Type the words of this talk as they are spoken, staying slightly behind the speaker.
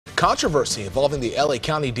Controversy involving the LA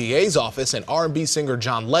County DA's office and R&B singer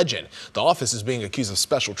John Legend. The office is being accused of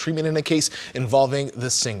special treatment in a case involving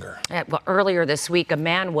the singer. Well, earlier this week, a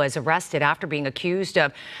man was arrested after being accused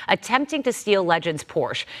of attempting to steal Legend's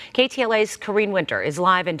Porsche. KTLA's Kareen Wynter is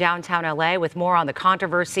live in downtown LA with more on the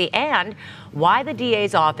controversy and why the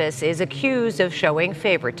DA's office is accused of showing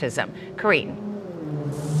favoritism. Kareen.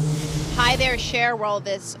 Hi there, Cher. Well,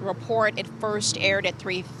 this report, it first aired at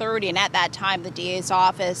 3:30, and at that time, the DA's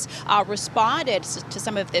office responded to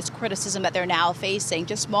some of this criticism that they're now facing.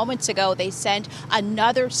 Just moments ago, they sent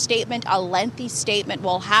another statement, a lengthy statement.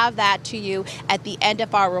 We'll have that to you at the end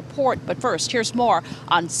of our report. But first, here's more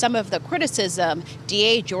on some of the criticism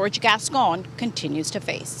DA George Gascon continues to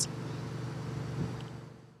face.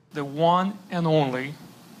 The one and only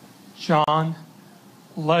John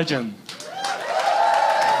Legend.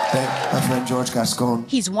 My friend George Gascon.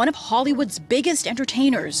 He's one of Hollywood's biggest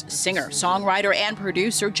entertainers, singer, songwriter, and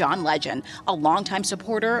producer John Legend, a longtime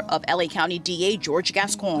supporter of LA County DA George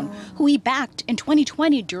Gascon, who he backed in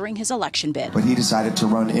 2020 during his election bid. But he decided to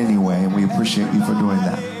run anyway, and we appreciate you for doing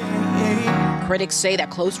that. Critics say that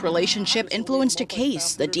close relationship influenced a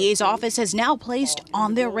case the DA's office has now placed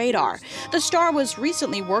on their radar. The star was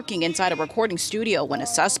recently working inside a recording studio when a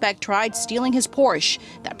suspect tried stealing his Porsche.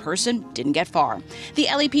 That person didn't get far. The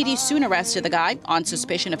LAPD soon arrested the guy on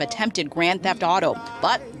suspicion of attempted grand theft auto.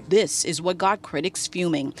 But this is what got critics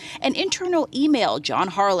fuming. An internal email John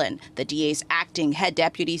Harlan, the DA's acting head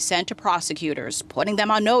deputy, sent to prosecutors, putting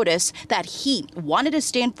them on notice that he wanted to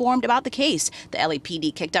stay informed about the case the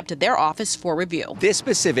LAPD kicked up to their office for review. This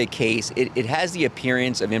specific case, it has the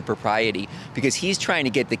appearance of impropriety because he's trying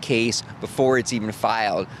to get the case before it's even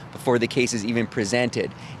filed, before the case is even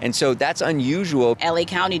presented. And so that's unusual. LA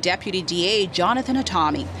County Deputy DA Jonathan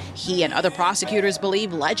Atami. He and other prosecutors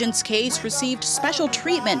believe Legend's case received special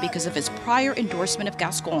treatment because of his prior endorsement of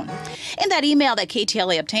Gascon. In that email that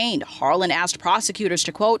KTLA obtained, Harlan asked prosecutors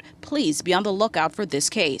to, quote, please be on the lookout for this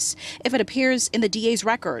case. If it appears in the DA's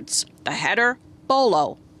records, the header,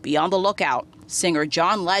 Bolo, be on the lookout. Singer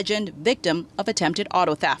John Legend, victim of attempted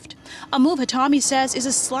auto theft. A move Hatami says is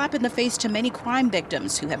a slap in the face to many crime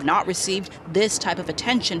victims who have not received this type of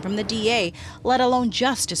attention from the DA, let alone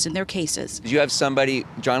justice in their cases. You have somebody,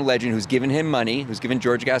 John Legend, who's given him money, who's given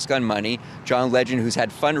George Gascon money, John Legend who's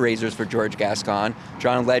had fundraisers for George Gascon,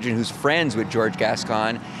 John Legend who's friends with George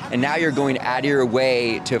Gascon, and now you're going out of your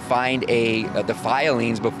way to find the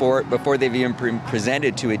filings before they've even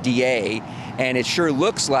presented to a DA, and it sure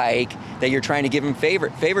looks like that you're trying to give him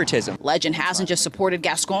favoritism. Legend hasn't just supported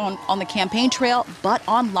Gascon on the campaign trail, but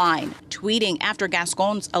online. Tweeting after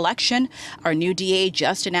Gascon's election, our new DA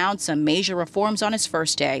just announced some major reforms on his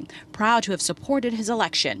first day. Proud to have supported his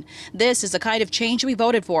election. This is the kind of change we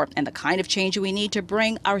voted for and the kind of change we need to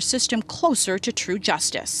bring our system closer to true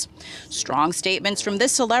justice. Strong statements from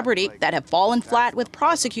this celebrity that have fallen flat with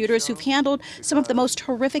prosecutors who've handled some of the most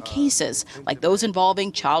horrific cases, like those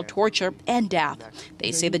involving child torture and death.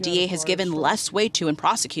 They say the DA has given less weight to in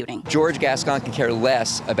prosecuting. George Gascon can care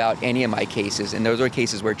less about any of my cases, and those are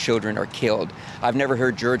cases where children are killed. I've never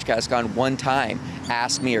heard George Gascon one time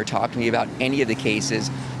ask me or talk to me about any of the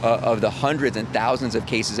cases of the hundreds and thousands of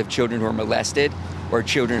cases of children who are molested or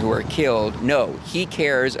children who are killed. No, he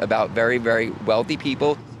cares about very, very wealthy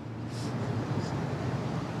people.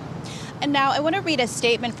 And now I want to read a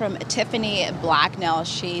statement from Tiffany Blacknell.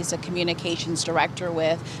 She's a communications director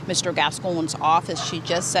with Mr. Gascon's office. She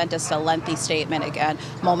just sent us a lengthy statement again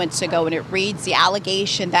moments ago, and it reads, the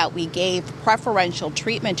allegation that we gave preferential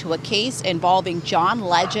treatment to a case involving John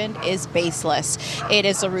Legend is baseless. It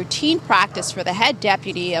is a routine practice for the head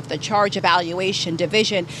deputy of the Charge Evaluation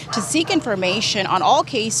Division to seek information on all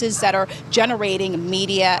cases that are generating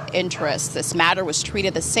media interest. This matter was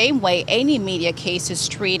treated the same way any media case is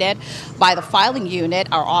treated by the filing unit.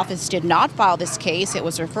 Our office did not file this case. It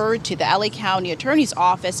was referred to the LA County Attorney's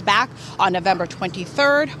Office back on November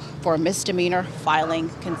 23rd for misdemeanor filing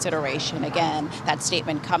consideration. Again, that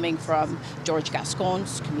statement coming from George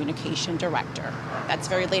Gascon's communication director. That's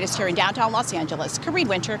very latest here in downtown Los Angeles. Kareen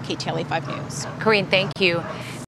Wynter, KTLA 5 News. Kareen, thank you.